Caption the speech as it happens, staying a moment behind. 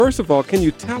First of all, can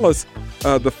you tell us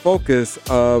the focus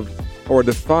of or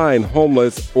define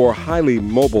homeless or highly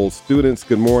mobile students?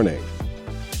 Good morning.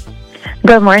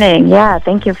 Good morning. Yeah,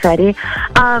 thank you, Freddie.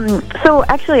 So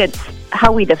actually, it's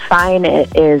how we define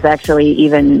it is actually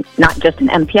even not just an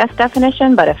MPS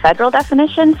definition, but a federal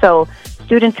definition. So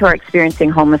students who are experiencing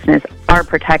homelessness are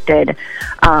protected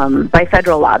by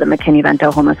federal law, the McKinney-Vento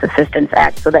Homeless Assistance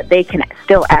Act, so that they can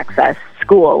still access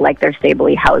school like their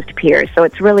stably housed peers. So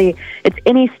it's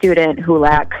any student who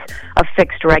lacks a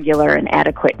fixed, regular, and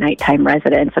adequate nighttime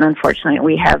residence. And unfortunately,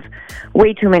 we have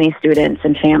way too many students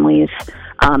and families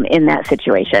in that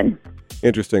situation.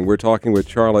 Interesting. We're talking with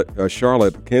Charlotte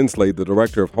Kinzley, the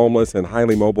Director of Homeless and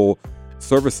Highly Mobile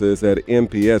Services at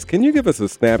MPS. Can you give us a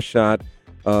snapshot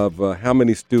of how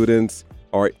many students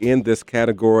are in this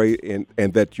category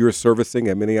and that you're servicing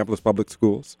at Minneapolis Public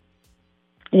Schools?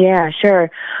 Yeah,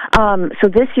 sure. So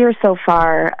this year so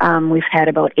far, we've had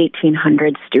about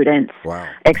 1,800 students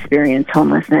experience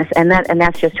homelessness, and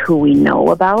that's just who we know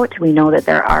about. We know that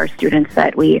there are students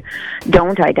that we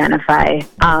don't identify.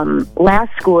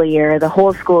 Last school year, the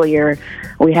whole school year,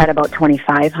 we had about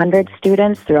 2,500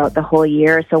 students throughout the whole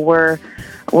year. So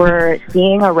we're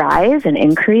seeing a rise, an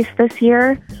increase this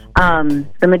year.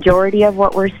 The majority of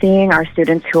what we're seeing are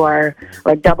students who are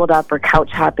like doubled up or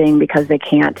couch hopping because they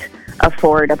can't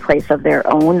afford a place of their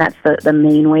own. That's the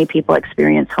main way people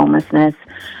experience homelessness.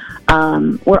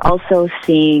 We're also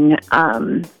seeing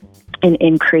an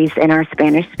increase in our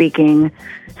Spanish-speaking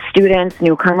students,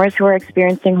 newcomers who are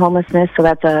experiencing homelessness. So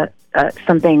that's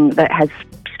something that has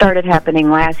started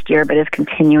happening last year but is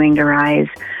continuing to rise.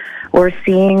 We're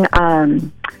seeing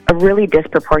a really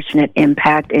disproportionate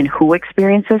impact in who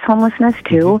experiences homelessness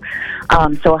too.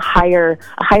 So a higher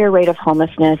rate of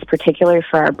homelessness, particularly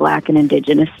for our Black and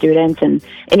Indigenous students. And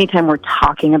anytime we're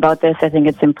talking about this, I think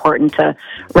it's important to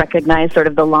recognize sort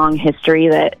of the long history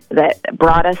that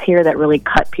brought us here, that really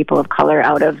cut people of color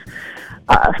out of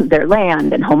their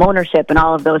land and home ownership and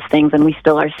all of those things. And we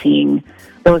still are seeing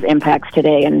those impacts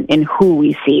today in who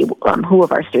we see, who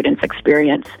of our students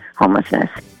experience homelessness.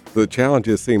 The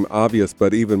challenges seem obvious,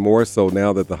 but even more so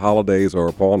now that the holidays are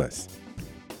upon us.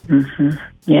 Mm-hmm.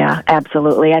 Yeah,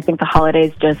 absolutely. I think the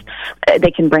holidays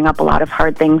they can bring up a lot of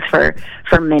hard things for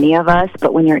many of us,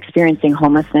 but when you're experiencing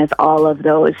homelessness, all of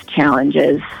those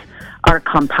challenges are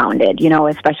compounded,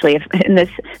 especially if in this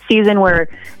season where,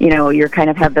 you're kind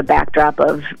of have the backdrop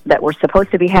of that we're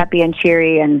supposed to be happy and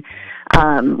cheery, and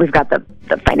we've got the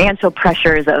financial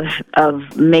pressures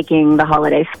of making the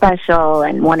holiday special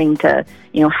and wanting to,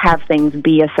 have things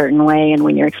be a certain way. And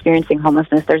when you're experiencing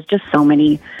homelessness, there's just so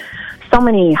many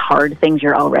hard things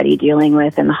you're already dealing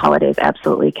with, and the holidays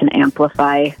absolutely can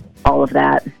amplify all of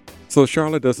that. So,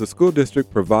 Charlotte, does the school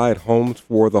district provide homes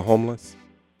for the homeless?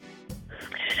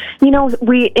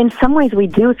 In some ways we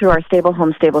do through our Stable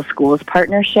Home, Stable Schools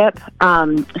partnership.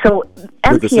 So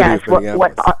MPS,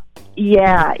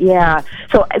 Yeah.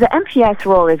 So the MPS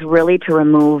role is really to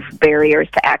remove barriers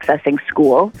to accessing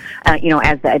school, as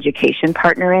the education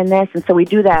partner in this. And so we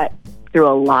do that through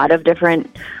a lot of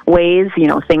different ways,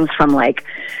 things from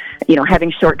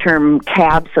having short-term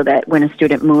cabs so that when a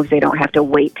student moves, they don't have to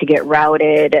wait to get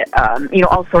routed,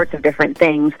 all sorts of different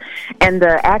things. And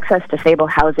the access to stable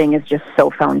housing is just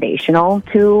so foundational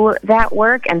to that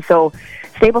work. And so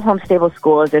Stable Home, Stable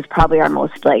Schools is probably our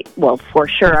most, for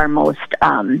sure our most,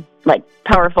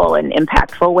 powerful and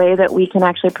impactful way that we can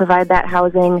actually provide that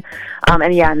housing.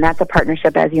 And that's a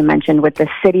partnership, as you mentioned, with the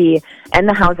city and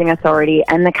the Housing Authority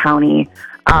and the county,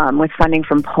 with funding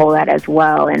from POLAT as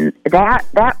well. And that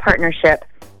partnership,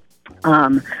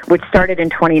 which started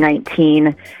in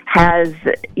 2019, has,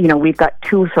 we've got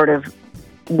two sort of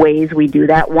ways we do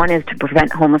that. One is to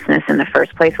prevent homelessness in the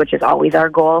first place, which is always our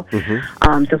goal.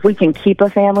 Mm-hmm. So if we can keep a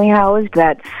family housed,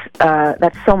 that's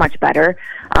so much better.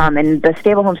 And the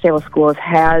Stable Home, Stable Schools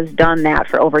has done that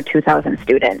for over 2,000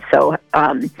 students. So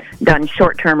done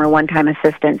short-term or one-time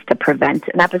assistance to prevent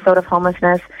an episode of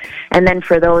homelessness. And then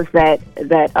for those that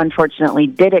unfortunately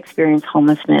did experience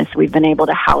homelessness, we've been able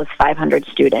to house 500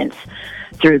 students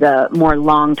through the more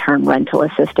long-term rental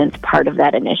assistance part of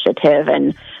that initiative.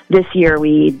 And this year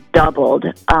we doubled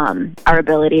our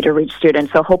ability to reach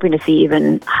students, so hoping to see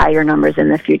even higher numbers in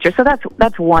the future. So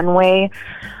that's one way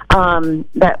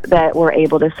that we're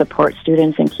able to support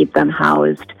students and keep them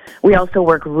housed. We also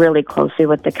work really closely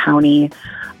with the county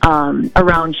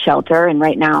around shelter, and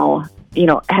right now,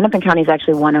 Hennepin County is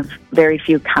actually one of very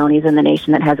few counties in the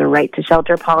nation that has a right to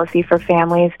shelter policy for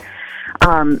families,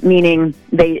 meaning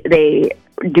they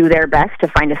do their best to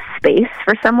find a space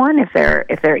for someone if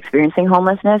they're experiencing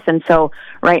homelessness. And so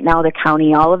right now the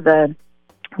county, all of the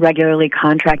regularly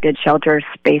contracted shelter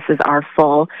spaces are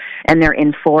full, and they're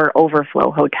in 4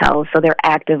 overflow hotels, so they're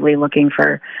actively looking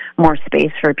for more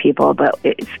space for people. But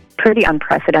it's pretty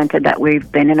unprecedented that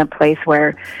we've been in a place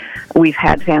where we've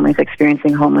had families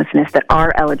experiencing homelessness that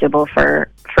are eligible for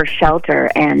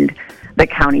shelter, and the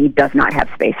county does not have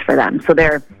space for them. So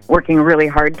they're working really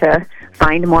hard to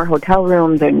find more hotel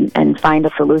rooms and find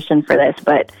a solution for this.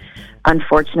 But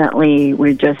unfortunately,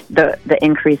 the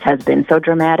increase has been so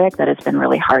dramatic that it's been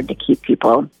really hard to keep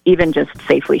people even just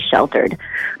safely sheltered,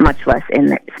 much less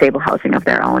in stable housing of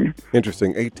their own.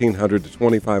 Interesting, 1,800 to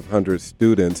 2,500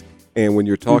 students. And when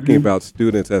you're talking about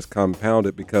students, that's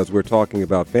compounded because we're talking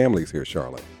about families here,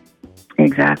 Charlotte.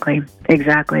 Exactly.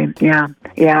 Yeah.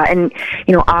 And,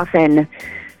 often,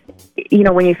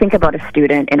 when you think about a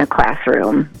student in a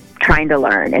classroom trying to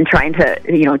learn and trying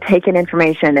to, take in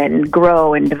information and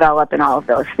grow and develop and all of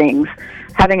those things,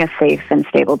 having a safe and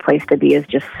stable place to be is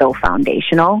just so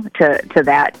foundational to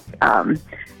that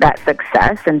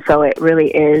success. And so it really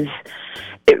is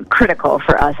critical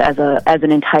for us as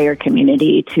an entire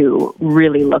community to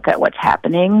really look at what's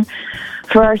happening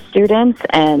for our students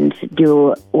and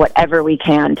do whatever we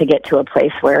can to get to a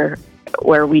place where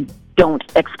we don't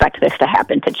expect this to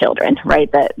happen to children,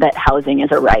 right? That housing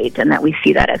is a right and that we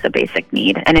see that as a basic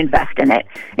need and invest in it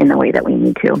in the way that we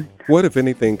need to. What, if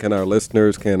anything, can our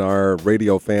listeners, can our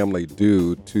radio family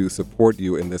do to support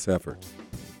you in this effort?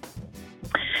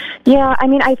 Yeah,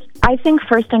 I think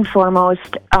first and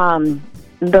foremost,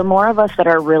 the more of us that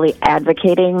are really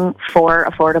advocating for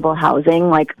affordable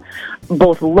housing, like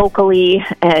both locally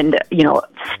and,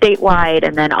 statewide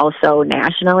and then also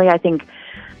nationally, I think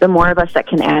the more of us that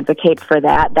can advocate for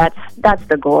that's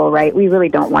the goal, right? We really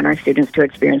don't want our students to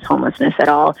experience homelessness at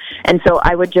all. And so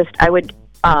I would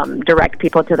direct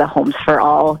people to the Homes for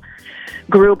All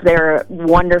group. They're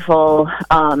wonderful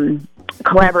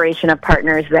collaboration of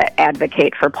partners that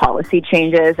advocate for policy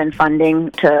changes and funding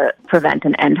to prevent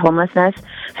and end homelessness.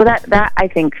 So that I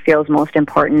think feels most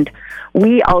important.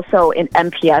 We also, in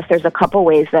MPS, there's a couple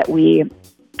ways that we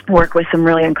work with some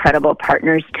really incredible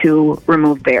partners to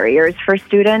remove barriers for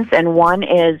students. And one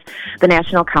is the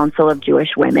National Council of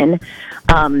Jewish Women.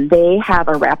 They have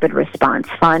a rapid response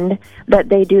fund that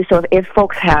they do. So if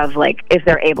folks have, if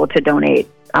they're able to donate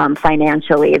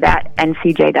financially, that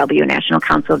NCJW, National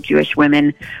Council of Jewish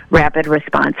Women Rapid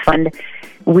Response Fund,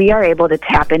 we are able to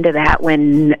tap into that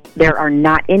when there are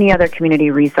not any other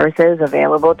community resources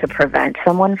available to prevent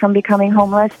someone from becoming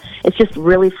homeless. It's just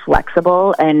really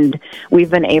flexible, and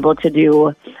we've been able to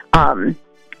do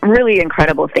really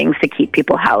incredible things to keep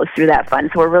people housed through that fund.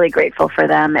 So we're really grateful for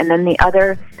them. And then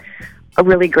a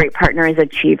really great partner is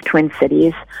Achieve Twin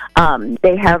Cities.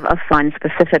 They have a fund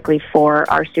specifically for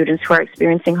our students who are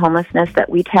experiencing homelessness that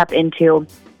we tap into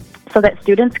so that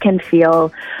students can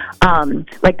feel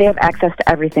like they have access to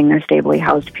everything their stably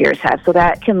housed peers have. So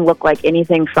that can look like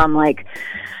anything from the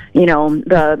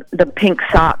pink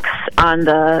socks on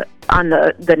the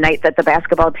night that the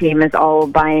basketball team is all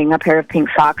buying a pair of pink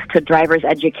socks, to driver's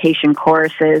education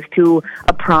courses, to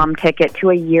a prom ticket, to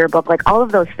a yearbook, like all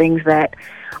of those things that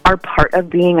are part of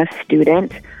being a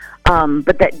student,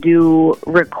 but that do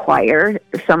require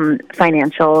some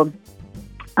financial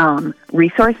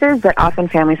resources that often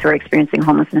families who are experiencing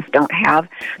homelessness don't have.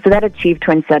 So that Achieve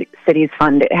Twin Cities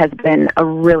Fund has been a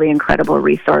really incredible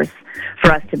resource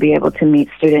for us to be able to meet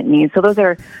student needs. So those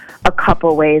are a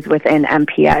couple ways within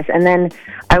MPS. And then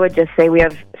I would just say we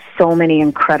have so many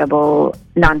incredible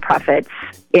nonprofits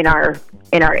in our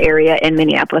area in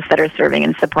Minneapolis that are serving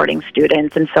and supporting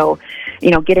students. And so,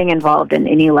 getting involved in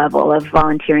any level of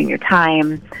volunteering your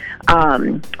time,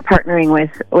 partnering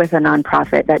with a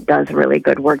nonprofit that does really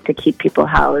good work to keep people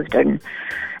housed and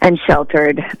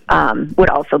sheltered would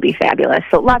also be fabulous.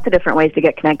 So lots of different ways to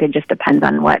get connected. Just depends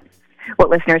on what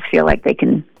listeners feel like they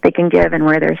can give and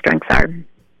where their strengths are.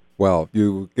 Well,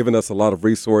 you've given us a lot of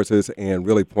resources and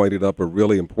really pointed up a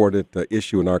really important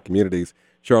issue in our communities.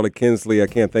 Charlotte Kinzley, I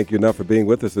can't thank you enough for being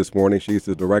with us this morning. She's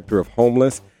the Director of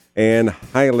Homeless and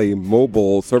Highly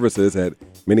Mobile Services at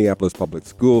Minneapolis Public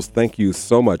Schools. Thank you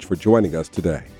so much for joining us today.